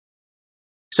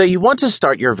So you want to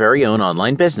start your very own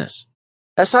online business.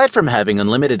 Aside from having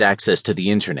unlimited access to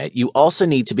the internet, you also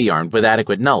need to be armed with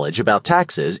adequate knowledge about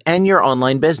taxes and your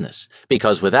online business,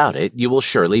 because without it, you will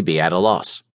surely be at a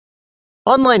loss.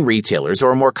 Online retailers,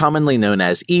 or more commonly known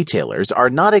as e-tailers, are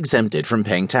not exempted from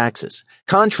paying taxes,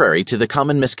 contrary to the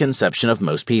common misconception of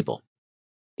most people.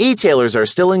 E-tailers are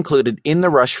still included in the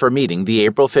rush for meeting the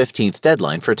April 15th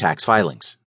deadline for tax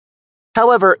filings.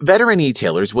 However, veteran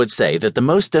e-tailers would say that the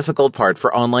most difficult part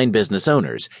for online business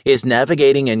owners is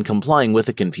navigating and complying with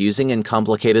the confusing and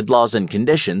complicated laws and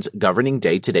conditions governing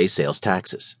day-to-day sales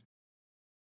taxes.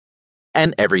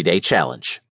 An everyday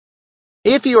challenge.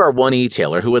 If you are one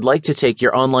e-tailer who would like to take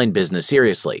your online business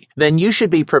seriously, then you should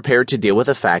be prepared to deal with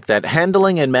the fact that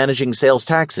handling and managing sales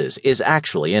taxes is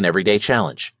actually an everyday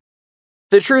challenge.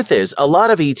 The truth is, a lot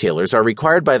of e-tailers are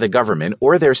required by the government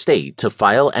or their state to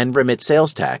file and remit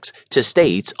sales tax to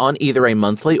states on either a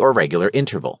monthly or regular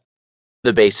interval.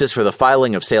 The basis for the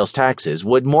filing of sales taxes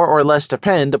would more or less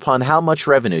depend upon how much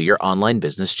revenue your online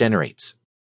business generates.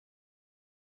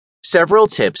 Several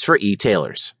tips for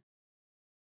e-tailers.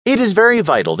 It is very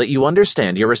vital that you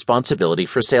understand your responsibility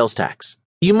for sales tax.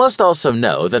 You must also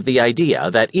know that the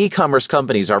idea that e-commerce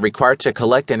companies are required to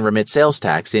collect and remit sales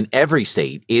tax in every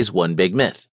state is one big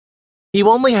myth. You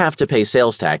only have to pay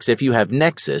sales tax if you have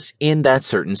nexus in that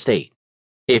certain state.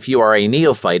 If you are a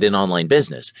neophyte in online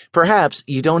business, perhaps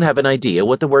you don't have an idea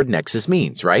what the word nexus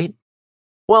means, right?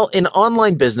 Well, in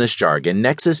online business jargon,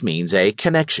 nexus means a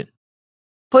connection.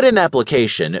 Put in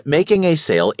application, making a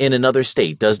sale in another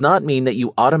state does not mean that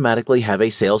you automatically have a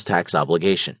sales tax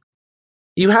obligation.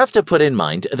 You have to put in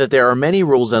mind that there are many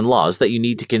rules and laws that you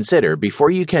need to consider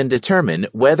before you can determine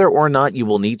whether or not you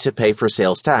will need to pay for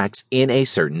sales tax in a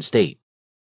certain state.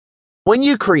 When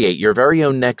you create your very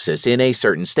own nexus in a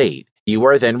certain state, you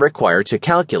are then required to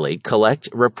calculate, collect,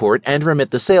 report, and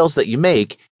remit the sales that you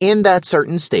make in that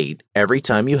certain state every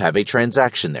time you have a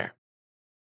transaction there.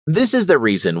 This is the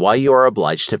reason why you are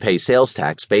obliged to pay sales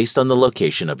tax based on the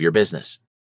location of your business.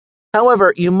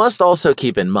 However, you must also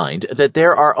keep in mind that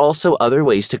there are also other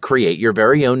ways to create your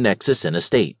very own nexus in a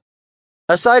state.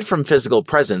 Aside from physical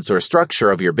presence or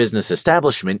structure of your business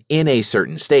establishment in a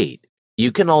certain state,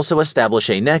 you can also establish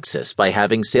a nexus by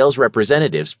having sales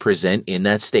representatives present in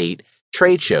that state,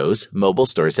 trade shows, mobile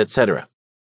stores, etc.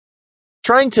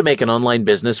 Trying to make an online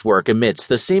business work amidst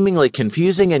the seemingly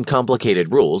confusing and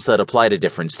complicated rules that apply to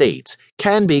different states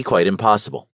can be quite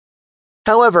impossible.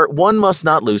 However, one must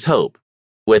not lose hope.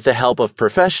 With the help of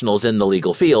professionals in the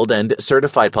legal field and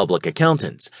certified public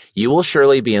accountants, you will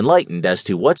surely be enlightened as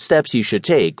to what steps you should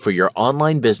take for your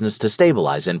online business to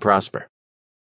stabilize and prosper.